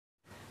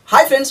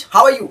Hi friends,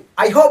 how are you?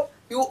 I hope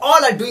you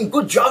all are doing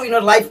good job in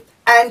your life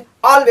and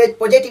always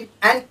positive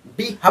and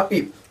be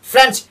happy.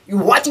 Friends, you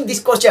watching this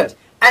question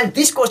and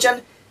this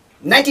question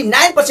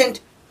 99%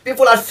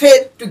 people are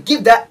fail to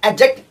give the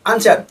exact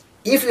answer.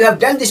 If you have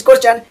done this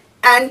question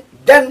and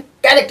done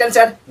correct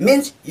answer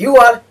means you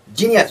are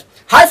genius.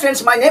 Hi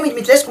friends, my name is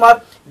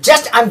Mathematician.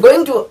 Just I'm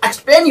going to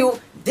explain you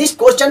this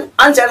question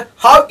answer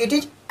how it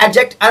is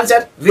exact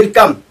answer will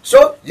come.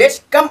 So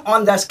let's come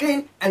on the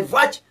screen and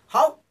watch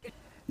how.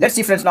 Let's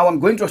see friends, now I'm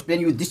going to explain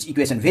you this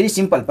equation. Very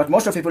simple, but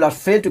most of people are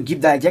failed to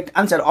give the exact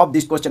answer of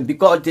this question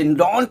because they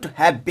don't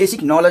have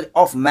basic knowledge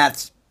of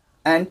maths.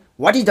 And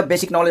what is the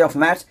basic knowledge of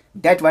maths?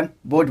 That one,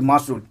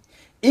 Bodmas rule.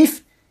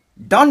 If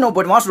don't know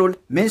Bodmas rule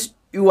means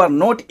you are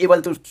not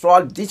able to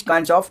solve these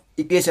kinds of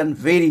equation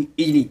very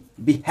easily.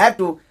 We have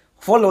to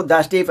follow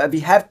the step.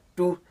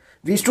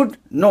 We should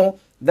know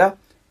the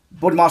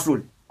Bodmas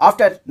rule.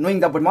 After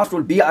knowing the Bodmas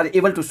rule, we are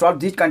able to solve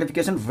this kind of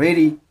equation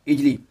very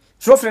easily.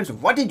 So friends,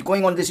 what is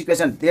going on this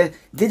equation?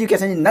 This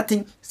equation is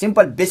nothing,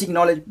 simple basic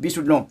knowledge we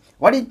should know.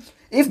 What is,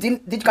 if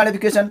this kind of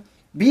equation,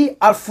 we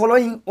are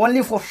following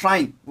only for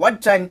sign.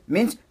 What sign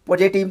means?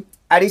 Positive,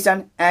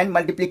 addition and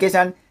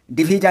multiplication,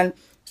 division,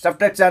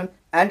 subtraction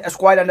and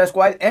square under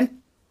square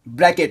and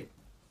bracket.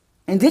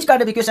 In this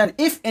kind of equation,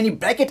 if any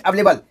bracket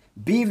available,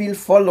 we will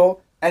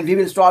follow and we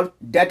will solve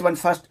that one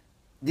first.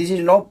 This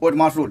is no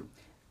Bodmas rule.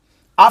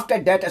 After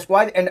that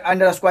square and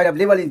under square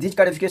available in this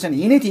kind of equation,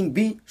 anything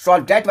we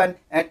solve that one,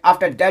 and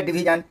after that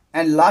division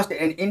and last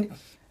and in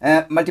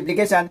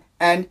multiplication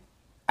and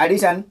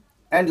addition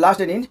and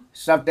last and in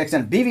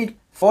subtraction. We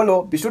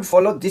should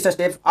follow this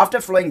step. After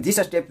following this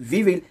step,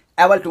 we will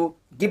able to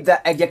give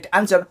the exact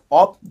answer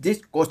of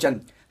this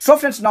question. So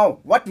friends, now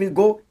what will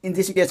go in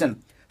this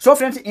equation? So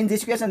friends, in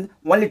this equation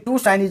only two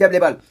signs is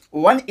available.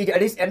 One is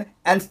addition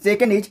and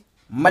second is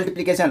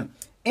multiplication.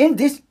 In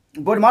this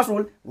Bodmas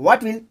rule,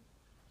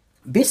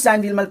 which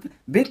sign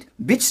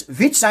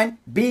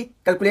we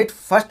calculate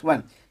first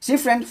one? See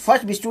friend,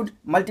 first we should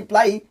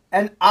multiply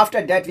and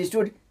after that we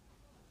should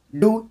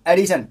do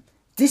addition.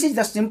 This is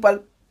the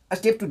simple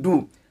step to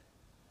do.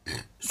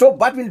 So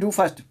what we'll do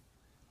first?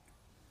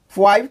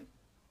 5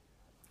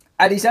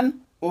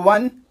 addition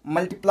 1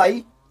 multiply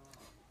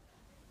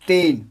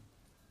 10.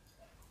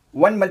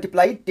 1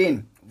 multiply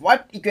 10.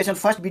 What equation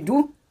first we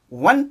do?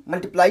 1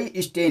 multiply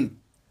is 10.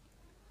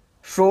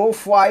 So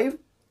 5.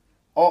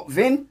 Or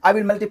when I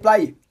will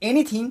multiply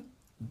anything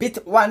with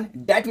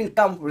 1, that will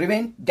come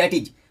remain, that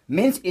is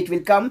means it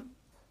will come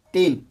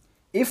 10.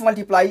 If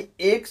multiply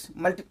x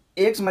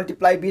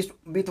multiply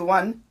with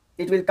 1,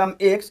 it will come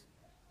x.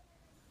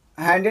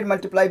 100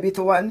 multiply with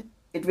 1,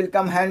 it will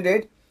come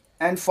 100.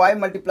 And 5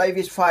 multiply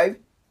with 5,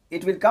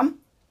 it will come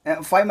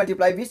 5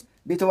 multiply with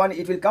 1,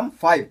 it will come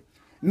 5.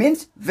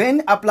 Means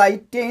when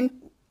apply 10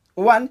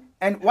 1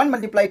 and 1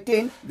 multiply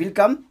 10 will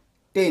come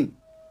 10.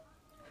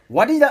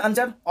 What is the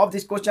answer of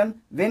this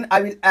question? When I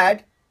will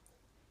add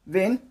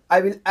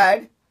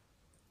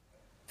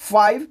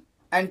 5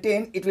 and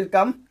 10, it will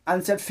come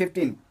answer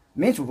 15.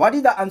 Means what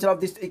is the answer of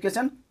this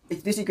equation?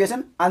 This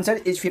equation answer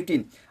is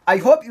 15. I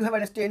hope you have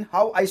understand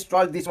how I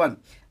solved this one.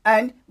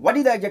 And what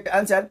is the exact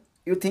answer?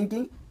 You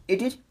thinking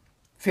it is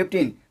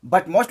 15.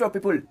 But most of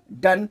people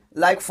done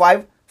like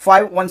 5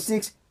 1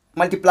 6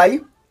 multiply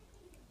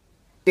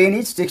 10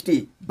 is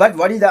 60. But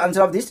what is the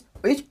answer of this?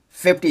 Is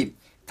 50.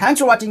 Thanks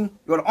for watching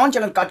your own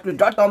channel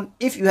calculus.com.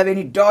 If you have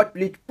any doubt,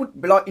 please put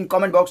below in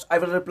comment box. I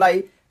will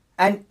reply.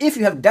 And if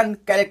you have done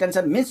correct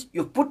answer means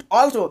you put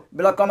also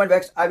below comment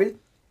box. I will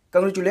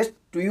congratulate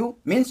to you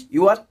means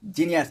you are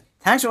genius.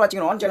 Thanks for watching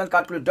your own channel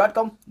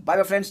calculus.com. Bye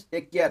bye friends.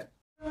 Take care.